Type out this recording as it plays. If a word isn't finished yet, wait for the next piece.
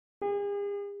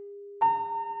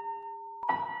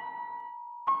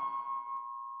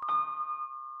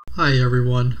Hi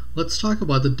everyone, let's talk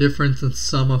about the difference in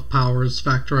sum of powers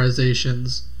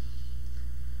factorizations.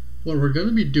 What we're going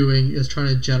to be doing is trying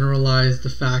to generalize the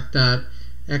fact that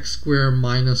x squared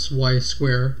minus y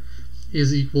squared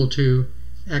is equal to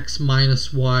x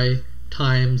minus y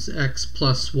times x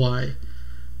plus y.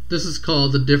 This is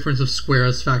called the difference of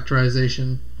squares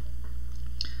factorization.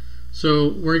 So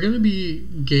we're going to be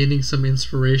gaining some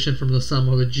inspiration from the sum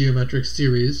of a geometric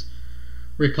series.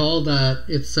 Recall that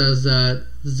it says that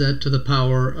z to the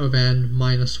power of n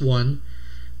minus 1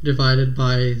 divided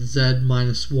by z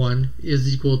minus 1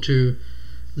 is equal to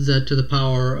z to the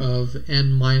power of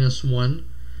n minus 1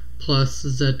 plus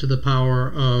z to the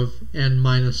power of n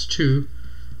minus 2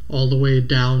 all the way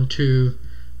down to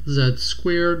z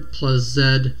squared plus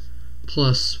z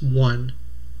plus 1.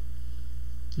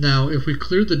 Now if we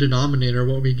clear the denominator,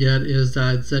 what we get is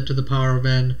that z to the power of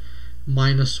n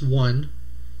minus 1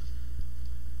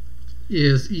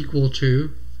 is equal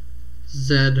to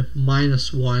z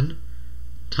minus 1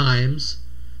 times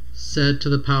z to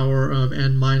the power of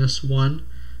n minus 1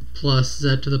 plus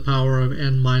z to the power of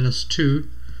n minus 2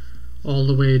 all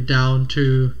the way down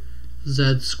to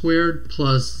z squared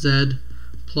plus z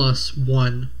plus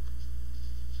 1.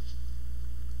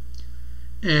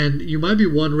 And you might be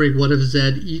wondering, what if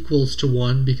z equals to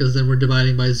 1, because then we're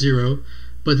dividing by 0,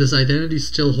 but this identity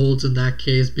still holds in that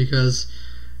case, because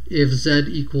if z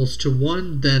equals to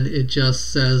 1, then it just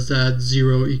says that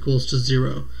 0 equals to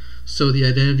 0. So the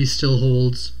identity still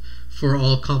holds for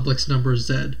all complex numbers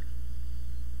z.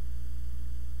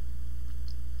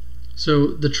 So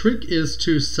the trick is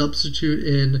to substitute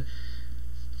in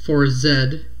for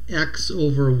z x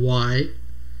over y,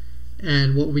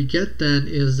 and what we get then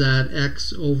is that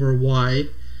x over y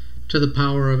to the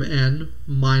power of n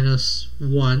minus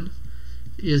 1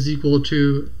 is equal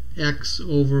to x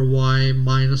over y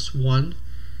minus 1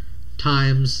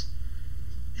 times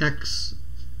x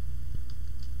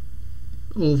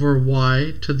over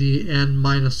y to the n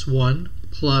minus 1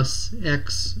 plus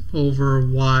x over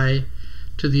y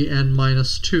to the n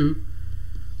minus 2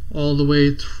 all the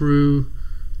way through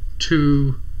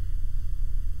to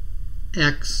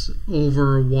x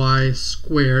over y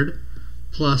squared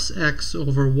plus x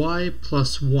over y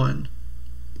plus 1.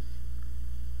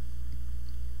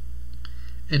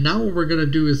 And now what we're going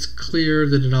to do is clear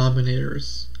the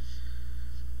denominators.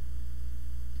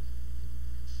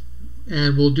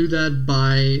 And we'll do that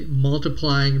by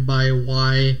multiplying by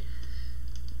y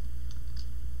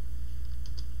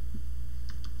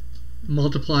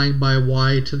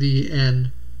to the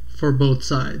n for both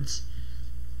sides.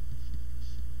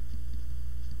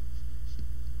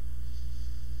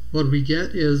 What we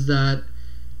get is that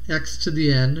x to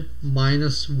the n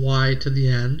minus y to the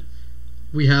n,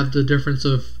 we have the difference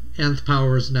of nth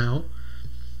powers now,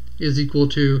 is equal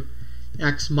to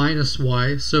x minus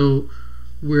y. So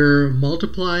we're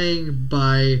multiplying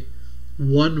by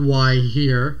 1y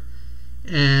here,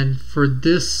 and for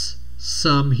this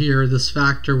sum here, this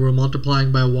factor, we're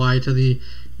multiplying by y to the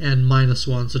n minus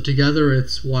 1. So together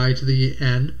it's y to the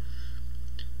n.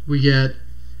 We get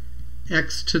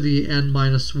x to the n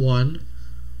minus 1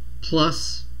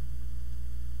 plus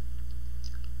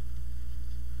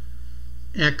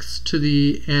x to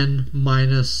the n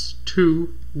minus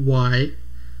 2y.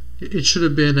 It should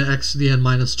have been x to the n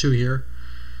minus 2 here,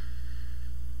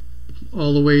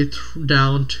 all the way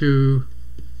down to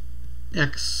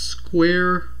x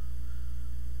squared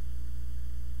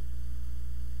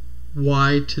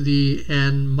y to the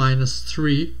n minus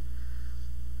 3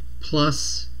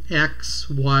 plus x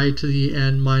y to the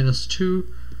n minus 2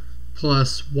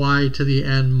 plus y to the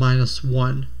n minus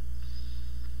 1.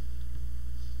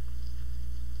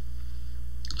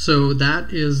 So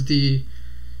that is the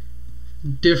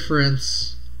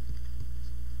difference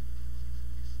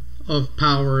of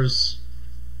powers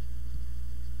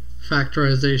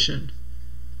factorization.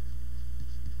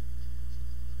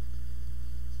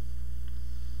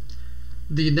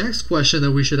 The next question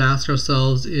that we should ask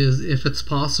ourselves is if it's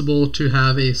possible to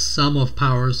have a sum of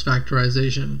powers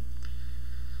factorization.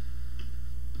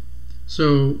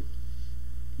 So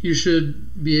you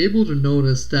should be able to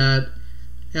notice that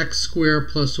x squared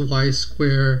plus y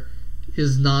squared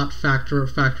is not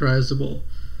factorizable.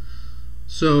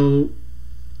 So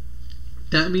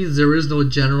that means there is no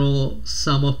general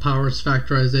sum of powers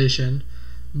factorization,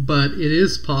 but it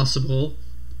is possible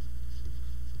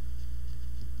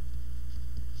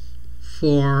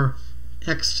for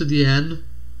x to the n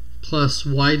plus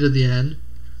y to the n,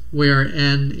 where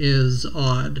n is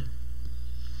odd.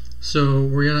 So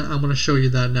I'm gonna show you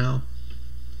that now.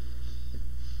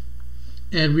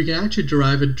 And we can actually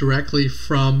derive it directly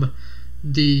from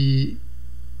the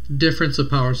difference of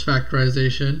powers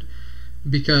factorization,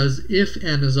 because if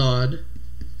n is odd,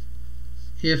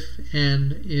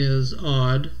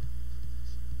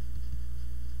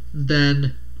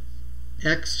 then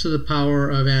x to the power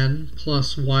of n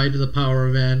plus y to the power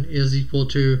of n is equal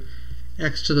to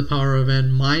x to the power of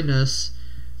n minus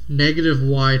negative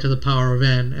y to the power of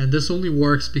n. And this only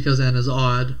works because n is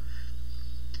odd.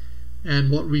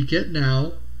 And what we get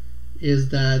now is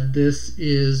that this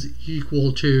is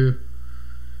equal to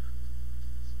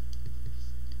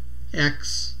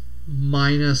x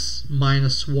minus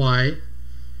y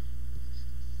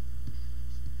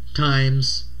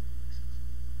times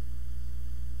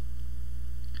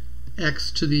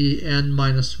x to the n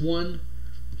minus 1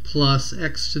 plus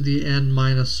x to the n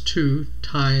minus 2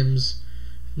 times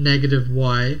negative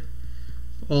y,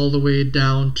 all the way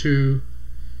down to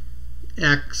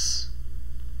x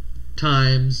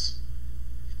times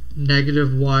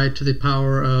negative y to the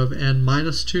power of n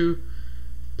minus 2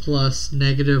 plus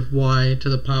negative y to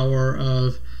the power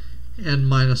of n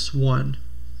minus 1.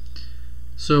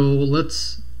 So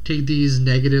let's take these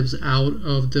negatives out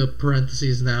of the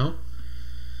parentheses now.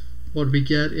 What we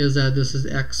get is that this is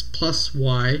x plus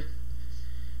y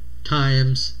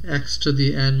times x to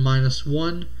the n minus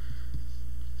 1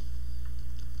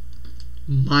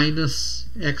 minus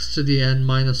x to the n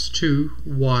minus 2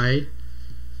 y,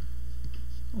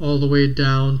 all the way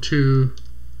down to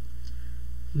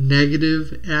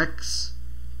negative x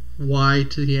y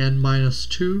to the n minus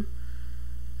 2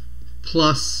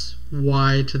 plus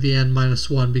y to the n minus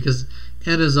 1. Because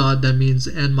n is odd, that means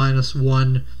n minus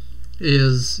 1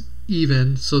 is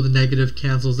even, so the negative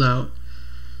cancels out.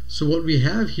 So what we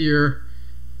have here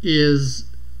is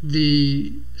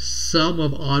the sum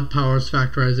of odd powers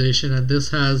factorization, and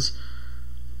this has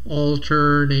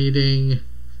alternating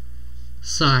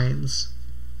signs.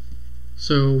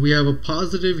 So we have a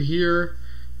positive here,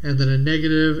 and then a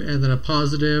negative, and then a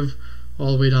positive,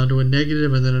 all the way down to a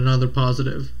negative, and then another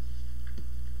positive.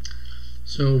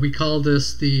 So we call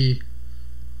this the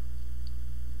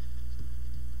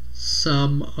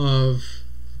sum of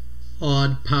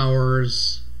odd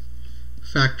powers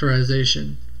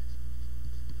factorization.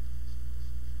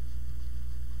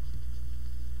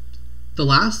 The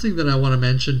last thing that I want to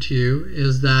mention to you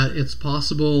is that it's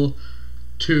possible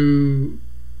to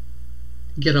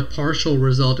get a partial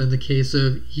result in the case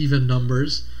of even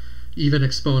numbers, even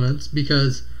exponents,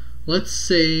 because let's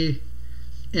say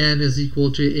n is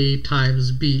equal to a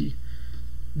times b.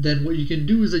 Then what you can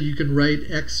do is that you can write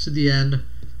x to the n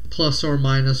plus or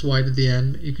minus y to the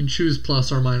n, you can choose plus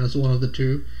or minus one of the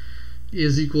two,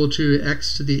 is equal to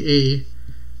x to the a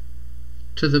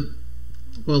to the,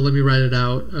 well, let me write it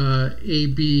out,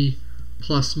 ab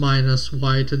plus minus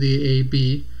y to the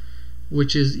ab,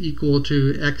 which is equal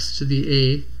to x to the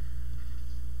a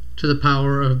to the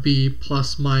power of b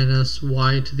plus minus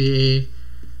y to the a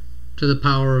to the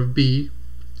power of b,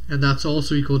 and that's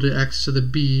also equal to x to the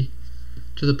b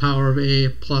to the power of a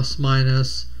plus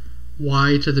minus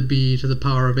y to the b to the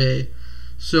power of a.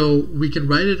 So we can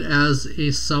write it as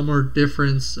a sum or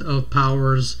difference of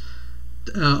powers,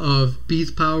 of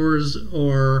bth powers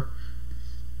or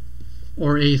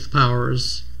eighth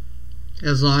powers,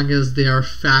 as long as they are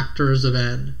factors of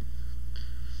n.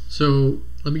 So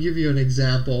let me give you an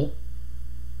example.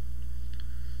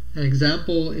 An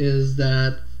example is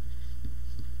that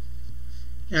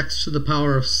x to the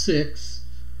power of 6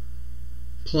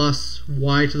 plus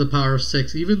y to the power of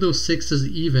 6. Even though 6 is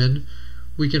even,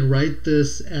 we can write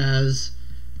this as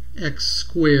x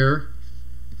squared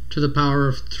to the power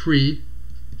of 3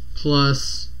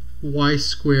 plus y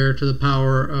squared to the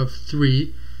power of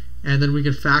 3, and then we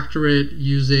can factor it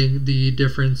using the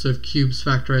difference of cubes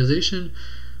factorization,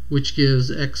 which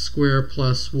gives x squared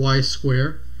plus y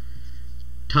squared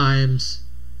times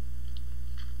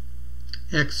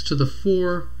x to the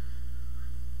 4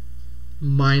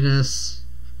 minus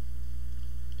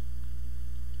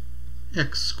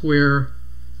x squared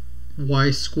y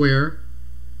squared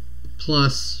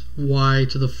plus y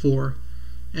to the 4.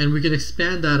 And we can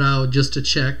expand that out just to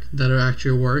check that it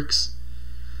actually works.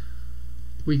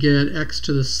 We get x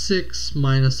to the 6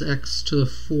 minus x to the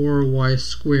 4 y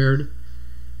squared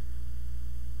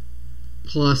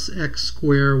plus x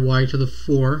squared y to the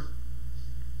 4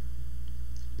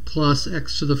 plus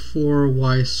x to the 4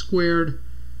 y squared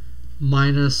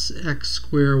minus x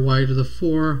squared y to the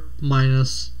 4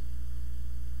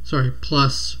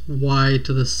 plus y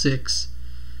to the 6.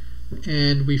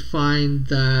 And we find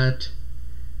that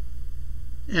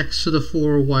x to the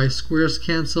 4 y squares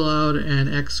cancel out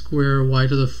and x squared y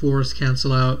to the 4s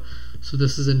cancel out. So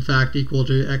this is in fact equal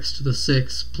to x to the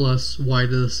 6 plus y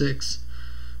to the 6.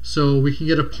 So we can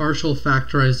get a partial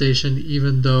factorization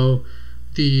even though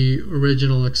the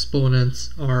original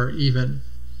exponents are even.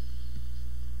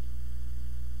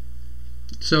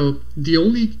 So the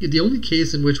only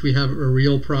case in which we have a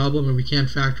real problem and we can't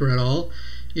factor at all,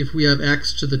 if we have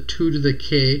x to the 2 to the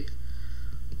k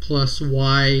plus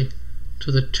y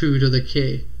to the 2 to the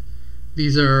k.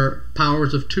 These are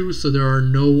powers of 2, so there are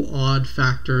no odd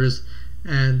factors,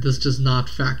 and this does not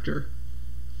factor.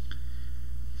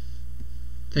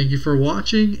 Thank you for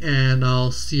watching, and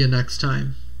I'll see you next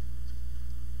time.